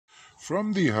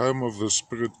From the home of the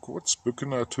Spirit Quartz,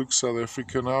 Buchenhout, South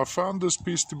Africa. Now, I found this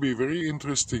piece to be very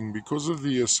interesting because of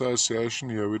the association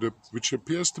here, which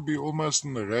appears to be almost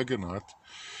an aragonite.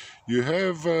 You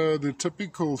have the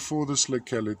typical for this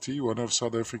locality, one of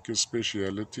South Africa's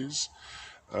specialities,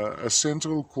 a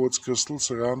central quartz crystal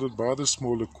surrounded by the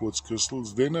smaller quartz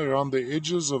crystals. Then around the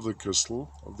edges of the crystal,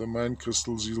 of the main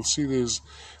crystals, you'll see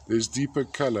there's deeper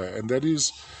color, and that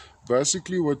is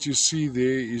basically what you see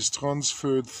there is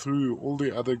transferred through all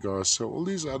the other guys. So all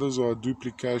these others are a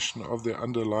duplication of the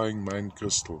underlying main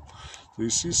crystal. So you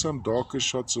see some darker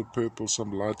shots of purple,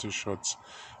 some lighter shots,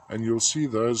 and you'll see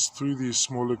those through these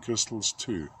smaller crystals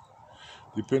too,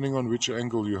 depending on which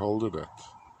angle you hold it at.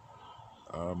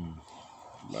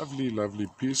 Lovely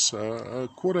piece, a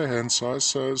quarter hand size,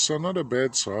 so not a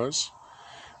bad size,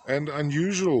 and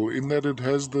unusual in that it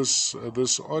has this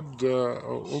odd,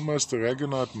 almost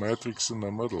aragonite matrix in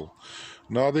the middle.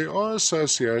 Now there are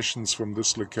associations from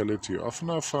this locality. Often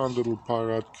I found little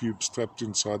pyrite cubes trapped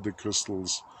inside the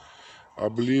crystals. I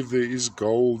believe there is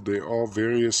gold, there are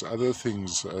various other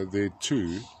things there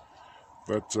too,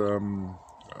 but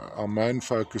our main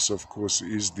focus, of course,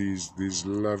 is these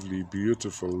lovely,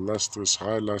 beautiful, lustrous,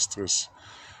 high lustrous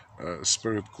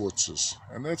spirit quartzes.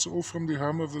 And that's all from the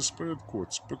home of the Spirit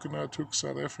Quartz, Buchenhout,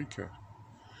 South Africa.